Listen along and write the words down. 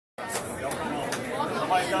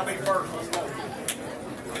got to be first. Let's go.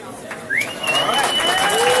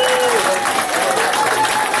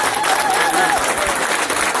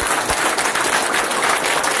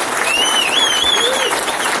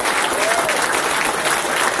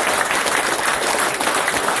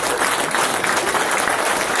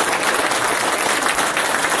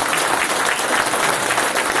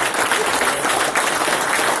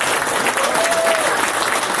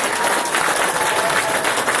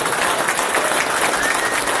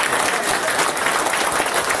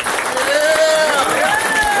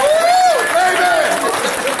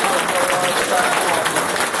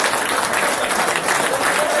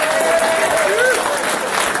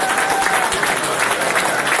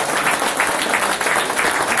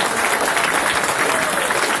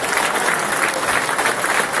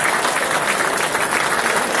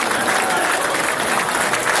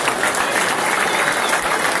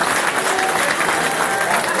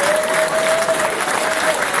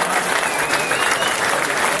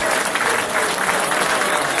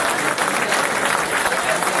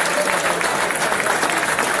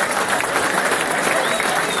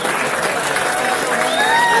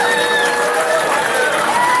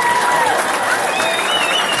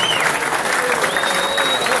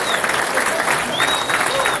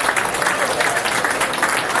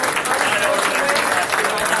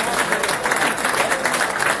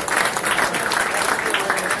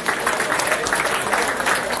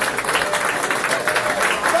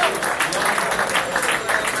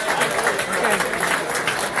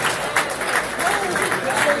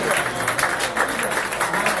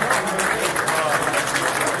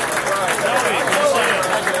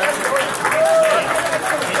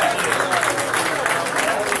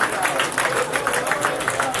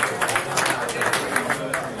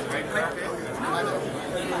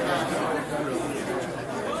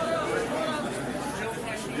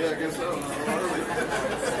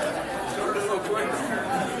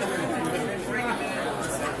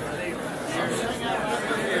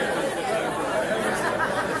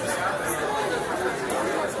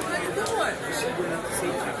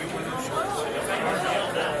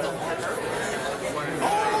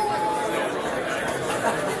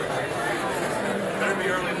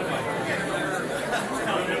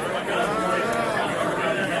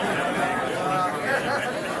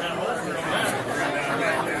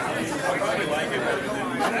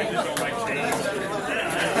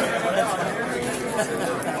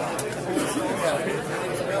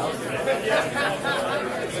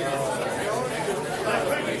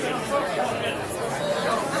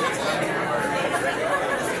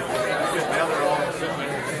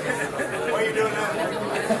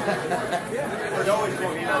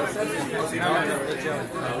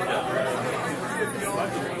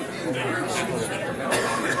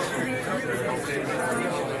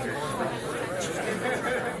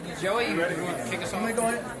 Joey, you want to kick us off? Go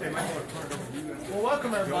ahead. Well,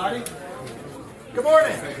 welcome everybody. Good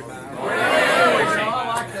morning. Good morning. I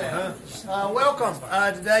like that. Welcome.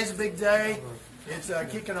 Today's a big day. It's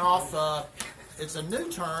kicking off. It's a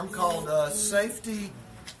new term called Safety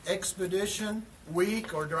Expedition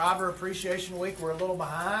Week or Driver Appreciation Week. We're a little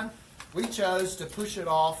behind. We chose to push it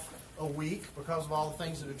off a week because of all the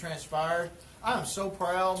things that have transpired. I am so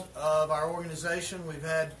proud of our organization. We've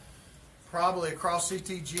had probably across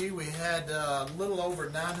CTG, we had a little over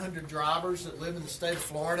 900 drivers that live in the state of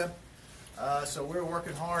Florida. So we were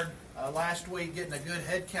working hard last week getting a good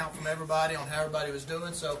head count from everybody on how everybody was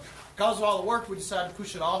doing. So because of all the work, we decided to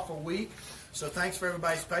push it off a week. So thanks for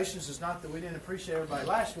everybody's patience. It's not that we didn't appreciate everybody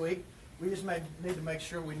last week. We just need to make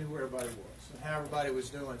sure we knew where everybody was and how everybody was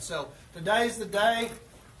doing. So today's the day.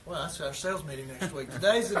 Well, that's our sales meeting next week.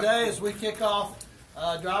 Today's the day as we kick off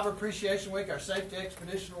Driver Appreciation Week, our Safety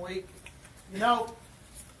Expedition Week. You know,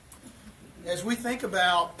 as we think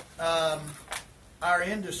about our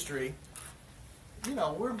industry, you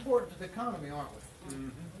know, we're important to the economy, aren't we?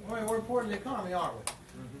 Mm-hmm. We're important to the economy, aren't we?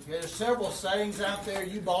 Mm-hmm. There's several sayings out there.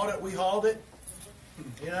 You bought it, we hauled it.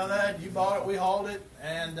 You know that? You bought it, we hauled it.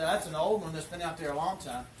 And that's an old one that's been out there a long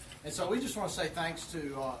time. And so we just want to say thanks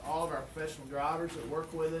to all of our professional drivers that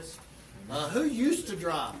work with us. Who used to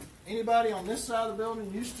drive? Anybody on this side of the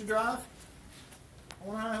building used to drive?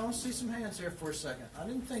 I want to see some hands here for a second. I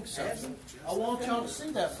didn't think so. I want y'all to see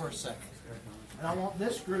that for a second. And I want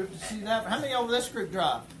this group to see that. How many over this group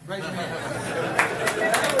drive? Raise your hand.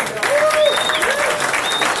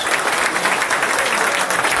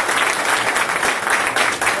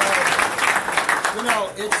 You know,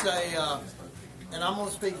 it's and I'm going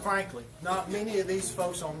to speak frankly, not many of these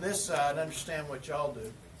folks on this side understand what y'all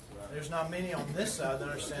do. There's not many on this side that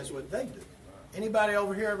understands what they do. Anybody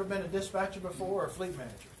over here ever been a dispatcher before or a fleet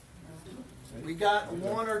manager? We got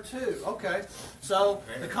one or two. Okay. So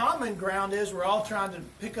the common ground is we're all trying to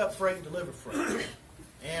pick up freight and deliver freight.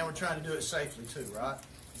 And we're trying to do it safely too, right?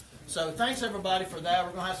 So thanks everybody for that.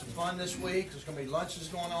 We're going to have some fun this week. There's going to be lunches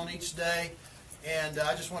going on each day. And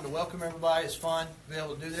I just wanted to welcome everybody. It's fun to be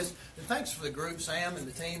able to do this. And thanks for the group, Sam and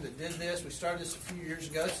the team that did this. We started this a few years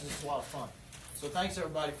ago, so it's a lot of fun. So thanks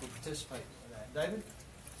everybody for participating in that. David?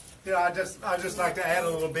 Yeah, I just like to add a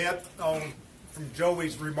little bit on from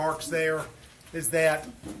Joey's remarks there, is that,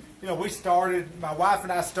 you know, my wife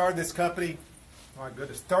and I started this company, my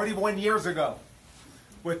goodness, 31 years ago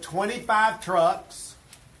with 25 trucks.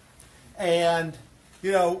 And,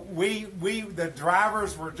 you know, the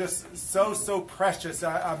drivers were just so precious.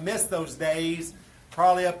 I miss those days,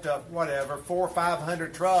 probably up to, whatever, 400 or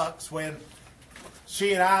 500 trucks when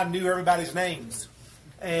she and I knew everybody's names.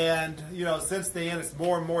 And, you know, since then, it's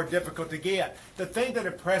more and more difficult to get. The thing that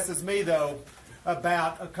impresses me, though,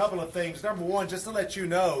 about a couple of things. Number one, just to let you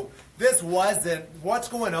know, this wasn't, what's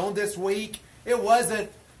going on this week, it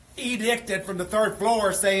wasn't edicted from the third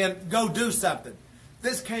floor saying, go do something.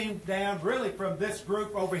 This came down really from this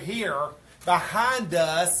group over here behind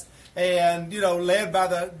us, and, you know, led by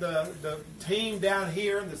the team down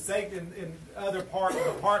here in the safety and other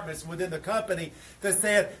departments within the company that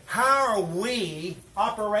said, how are we,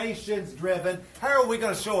 operations driven, how are we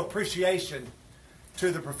going to show appreciation to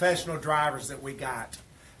the professional drivers that we got?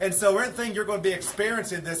 And so everything you're going to be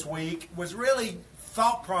experiencing this week was really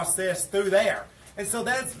thought process through there. And so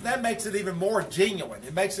that makes it even more genuine.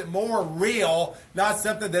 It makes it more real, not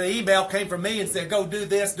something that an email came from me and said, go do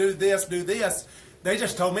this, do this, do this. They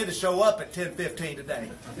just told me to show up at 10:15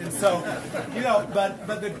 today. And so, you know, but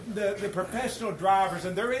the professional drivers,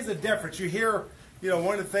 and there is a difference. You hear, you know,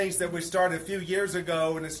 one of the things that we started a few years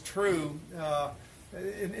ago, and it's true,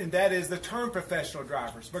 and that is the term professional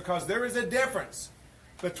drivers, because there is a difference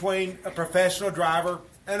between a professional driver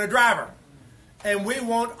and a driver. And we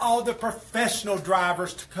want all the professional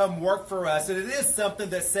drivers to come work for us. And it is something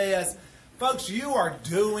that says, folks, you are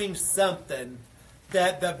doing something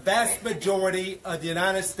that the vast majority of the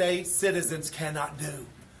United States citizens cannot do.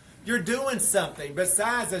 You're doing something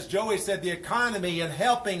besides, as Joey said, the economy and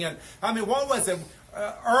helping. And I mean, what was it?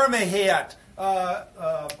 Irma hit.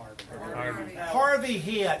 Harvey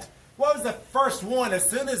hit. What was the first one? As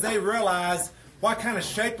soon as they realized what kind of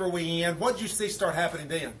shape are we in, what did you see start happening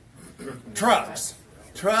then? Trucks.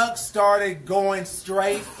 Trucks started going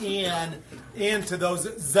straight into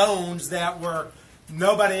those zones that were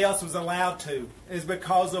nobody else was allowed to. Is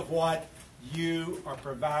because of what you are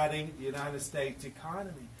providing the United States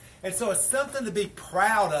economy. And so it's something to be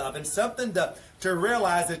proud of, and something to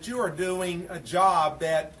realize that you are doing a job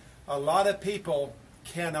that a lot of people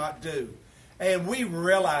cannot do. And we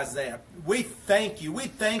realize that. We thank you. We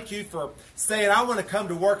thank you for saying, I want to come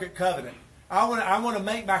to work at Covenant. I want to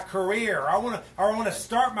make my career. I want to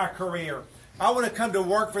start my career. I want to come to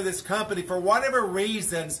work for this company for whatever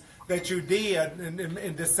reasons that you did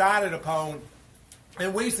and decided upon.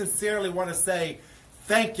 And we sincerely want to say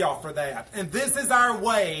thank y'all for that. And this is our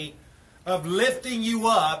way of lifting you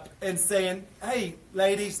up and saying, hey,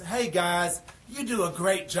 ladies, hey, guys, you do a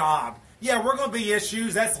great job. Yeah, we're going to be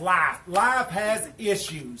issues. That's life. Life has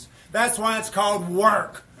issues. That's why it's called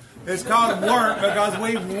work. It's called work because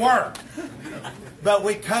we work. But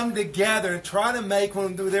we come together and try to make,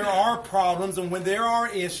 when there are problems and when there are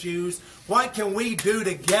issues, what can we do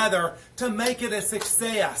together to make it a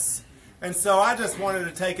success? And so I just wanted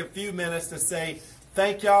to take a few minutes to say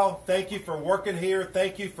thank y'all. Thank you for working here.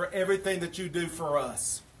 Thank you for everything that you do for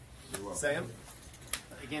us. Sam?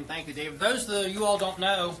 Again, thank you, David. Those of you all don't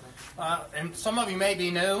know, and some of you may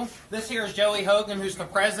be new, this here is Joey Hogan, who's the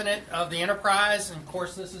president of the enterprise. And, of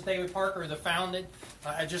course, this is David Parker, the founded.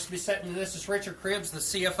 This is Richard Cribbs, the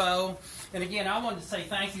CFO. And, again, I wanted to say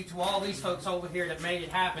thank you to all these folks over here that made it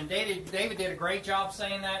happen. David did a great job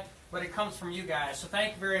saying that, but it comes from you guys. So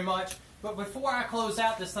thank you very much. But before I close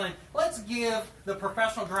out this thing, let's give the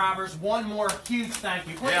professional drivers one more huge thank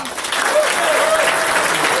you. Please.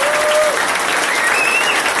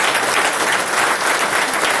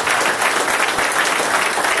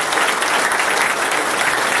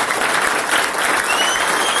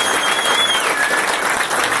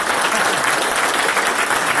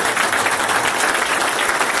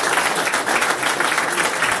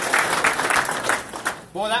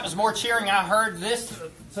 Boy, that was more cheering I heard this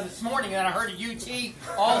morning than I heard at UT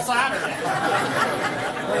all Saturday.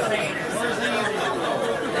 Where's Andy?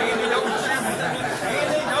 Andy, don't shoot me.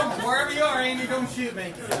 Andy, wherever you are, Andy, don't shoot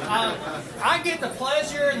me. I get the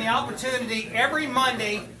pleasure and the opportunity every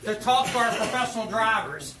Monday to talk to our professional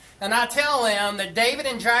drivers. and I tell them that David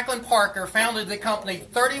and Jacqueline Parker founded the company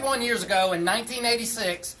 31 years ago in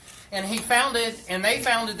 1986, and they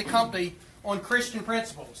founded the company on Christian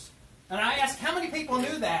principles. And I ask how many people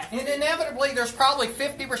knew that? And inevitably, there's probably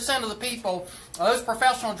 50% of the people, those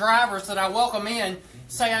professional drivers that I welcome in,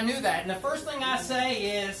 say I knew that. And the first thing I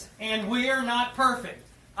say is, and we're not perfect.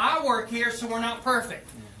 I work here, so we're not perfect.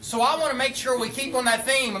 So I want to make sure we keep on that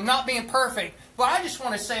theme of not being perfect. But I just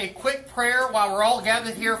want to say a quick prayer while we're all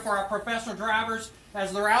gathered here for our professional drivers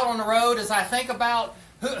as they're out on the road, as I think about,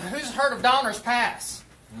 who's heard of Donner's Pass?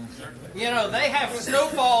 You know, they have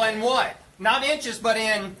snowfall in what? Not inches, but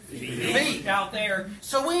in feet out there.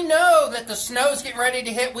 So we know that the snow's getting ready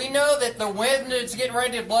to hit. We know that the wind is getting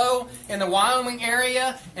ready to blow in the Wyoming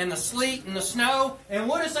area, and the sleet and the snow. And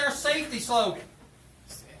what is our safety slogan?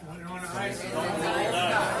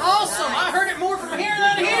 Awesome! I heard it more from here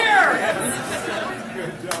than here!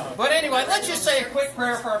 But anyway, let's just say a quick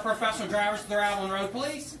prayer for our professional drivers. They're out on the road,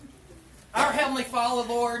 please. Our Heavenly Father,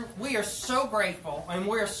 Lord, we are so grateful and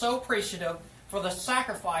we are so appreciative for the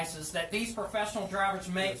sacrifices that these professional drivers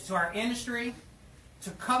make to our industry, to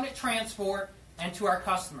Covenant Transport, and to our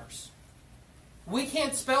customers. We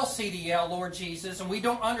can't spell CDL, Lord Jesus, and we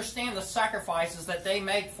don't understand the sacrifices that they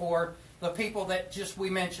make for the people that we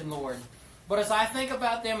mentioned, Lord. But as I think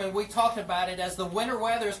about them, and we talked about it, as the winter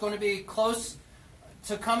weather is going to be close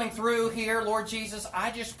to coming through here, Lord Jesus,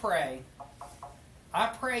 I just pray. I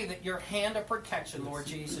pray that your hand of protection, Lord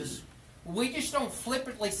Jesus. We just don't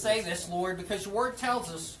flippantly say this, Lord, because your word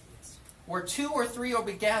tells us where 2 or 3 will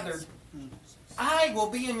be gathered, I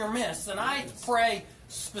will be in your midst. And I pray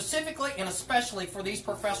specifically and especially for these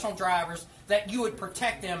professional drivers that you would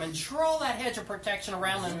protect them and draw that hedge of protection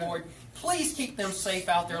around them, Lord. Please keep them safe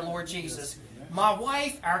out there, Lord Jesus. My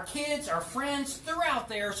wife, our kids, our friends, they're out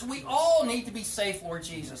there, so we all need to be safe, Lord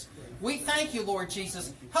Jesus. We thank you, Lord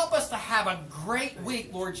Jesus. Help us to have a great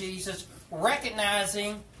week, Lord Jesus,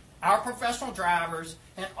 recognizing our professional drivers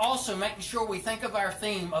and also making sure we think of our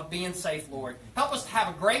theme of being safe, Lord. Help us to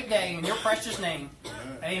have a great day in your precious name.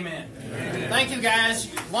 Amen. Amen. Thank you, guys.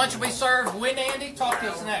 Lunch will be served. When, Andy? Talk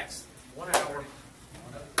to us next. 1 hour.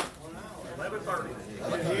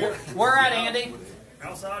 11:30. Where at, Andy?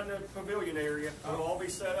 Outside in the pavilion area. It'll all be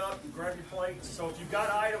set up. You grab your plates. So if you've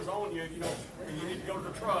got items on you, and you need to go to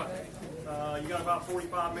the truck, you got about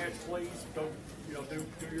 45 minutes, please. Go, do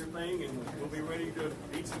your thing, and we'll be ready to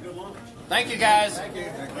eat some good lunch. Thank you, guys. Thank you.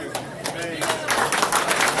 Thank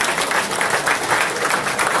you.